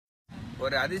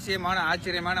ஒரு அதிசயமான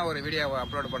ஆச்சரியமான ஒரு வீடியோவை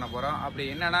அப்லோட் பண்ண போகிறோம். அப்படி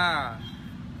என்னன்னா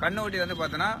கண்ணுக்குட்டி வந்து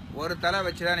பார்த்தோன்னா ஒரு தலை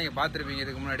வச்சு தான் நீங்கள் பார்த்துருப்பீங்க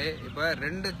இதுக்கு முன்னாடி. இப்போ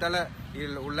 2 தலை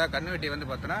உள்ள கண்ணுக்குட்டி வந்து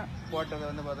பார்த்தோன்னா போட்டது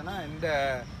வந்து பார்த்தோன்னா இந்த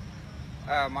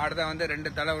மாடு தான் வந்து 2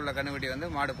 தலை உள்ள கண்ணுக்குட்டி வந்து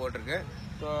மாடு போட்டிருக்கு.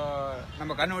 ஸோ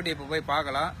நம்ம கண்ணுக்குட்டி இப்போ போய்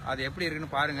பார்க்கலாம். அது எப்படி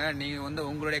இருக்குன்னு பாருங்கள். நீங்கள் வந்து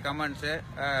உங்களுடைய கமெண்ட்ஸு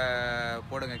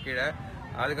போடுங்க கீழே.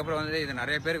 அதுக்கப்புறம் வந்து இது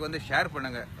நிறைய பேருக்கு வந்து ஷேர்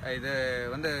பண்ணுங்கள். இது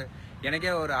வந்து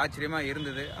எனக்கே ஒரு ஆச்சரியமாக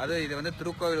இருந்தது. இது வந்து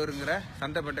திருக்கோவிலூருங்கிற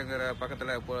சந்தைப்பட்டுங்கிற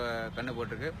பக்கத்தில் கண்ணு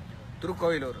போட்டிருக்கு.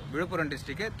 திருக்கோவிலூர், விழுப்புரம்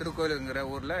டிஸ்ட்ரிக்ட் திருக்கோவிலூருங்கிற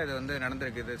ஊரில் இது வந்து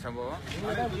நடந்திருக்கு. இது சம்பவம்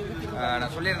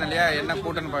நான் சொல்லியிருந்தேன் இல்லையா, என்ன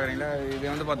கூட்டம்னு பார்க்குறீங்களா. இது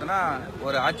வந்து பார்த்தோன்னா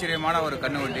ஒரு ஆச்சரியமான ஒரு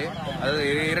கண்ணுக்குட்டி. அதாவது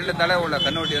 2 தலை உள்ள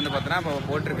கண்ணுக்குட்டி வந்து பார்த்தோன்னா இப்போ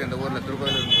போட்டிருக்கு இந்த ஊரில்,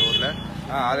 திருக்கோவிலூருங்கிற ஊரில்.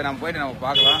 அதை நம்ம போயிட்டு நம்ம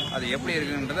பார்க்கலாம். அது எப்படி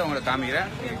இருக்குன்றதை உங்களுக்கு காமிக்கிறேன்.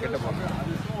 நீங்கள் கிட்ட போங்க,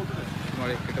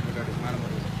 கிட்ட போட்டு மேலே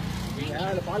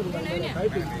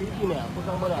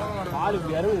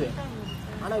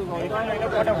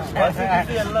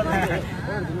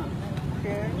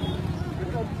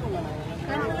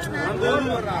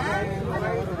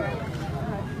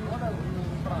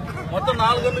மொத்தம்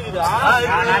 4 கண்ணு இருக்குதா?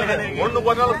 ஒண்ணு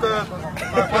கொஞ்ச நாள்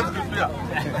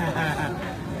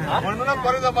ஒண்ணுனா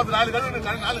குறைந்தா 4 கண்ணு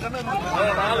 4 கண்ணு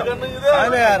 4 கண்ணு இது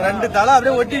 2 தலை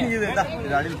அப்படியே ஒட்டி நிக்குது.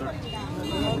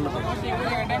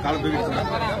 கால தூக்கிட்டு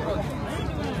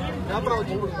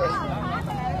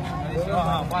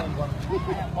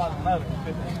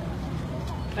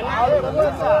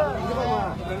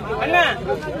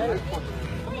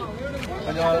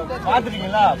கொஞ்சம்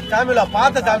பாத்துட்டீங்களா சாமியில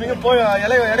பார்த்த சாமிங்க போய்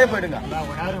இடைய போயிடுங்க.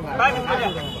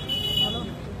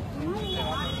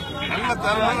 நல்ல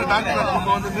தரமான டாக்டர்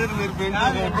கொண்டு வந்து நீர்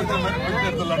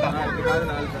எடுத்துடலாம்.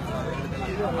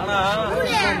 ஆனா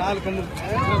 4 கண்ணு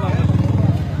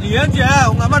நீ ஏஞ்சிய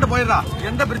உங்க அம்மாட்ட போயிடுறா,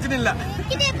 எந்த பிரச்சனையும் இல்ல.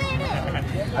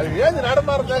 அது ஏந்து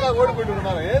நடமாறதுக்காக ஓடி போயிட்டு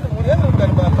இருந்தாங்க.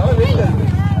 வெயில இருக்கு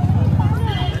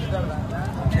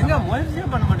எங்க முயற்சியே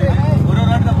பண்ண மாட்டேங்குது. ஒரு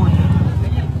நாள் தான் போச்சு.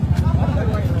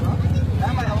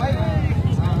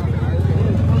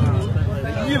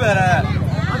 வேற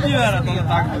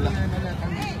தாக்கம் இல்ல.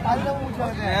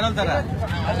 நேரம் தர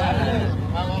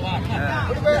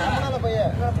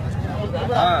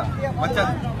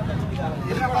மச்சான்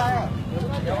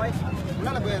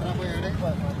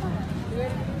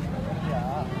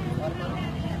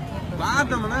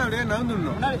பார்த்தோம்னா அப்படியே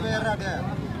நகர்ந்துடணும்.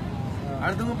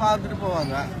 அடுத்தவங்க பார்த்துட்டு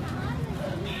போவாங்க.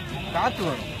 காத்து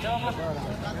வரும்.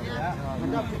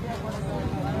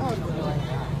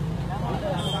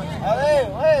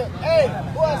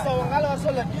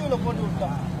 போட்டு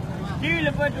விட்டோம். டிவியில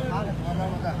போட்டு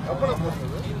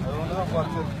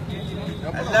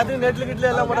எல்லாத்தையும் நெட்ல கிட்ல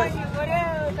எல்லாம் போட்டாங்க.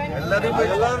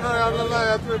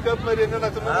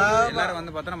 எல்லாரும்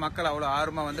வந்து பார்த்தோன்னா மக்கள் அவ்வளோ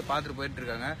ஆர்வமாக வந்து பார்த்துட்டு போயிட்டு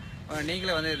இருக்காங்க.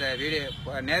 நீங்களே வந்து இந்த வீடியோ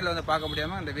நேரில் வந்து பார்க்க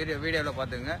முடியாமல் இந்த வீடியோவில்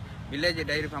பார்த்துங்க. வில்லேஜ்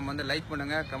டைரி ஃபார்ம் வந்து லைக்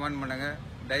பண்ணுங்கள், கமெண்ட் பண்ணுங்கள்,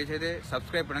 தயவுசெய்து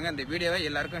சப்ஸ்கிரைப் பண்ணுங்கள். இந்த வீடியோவை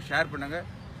எல்லாருக்கும் ஷேர் பண்ணுங்கள்.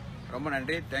 ரொம்ப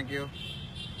நன்றி. தேங்க்யூ.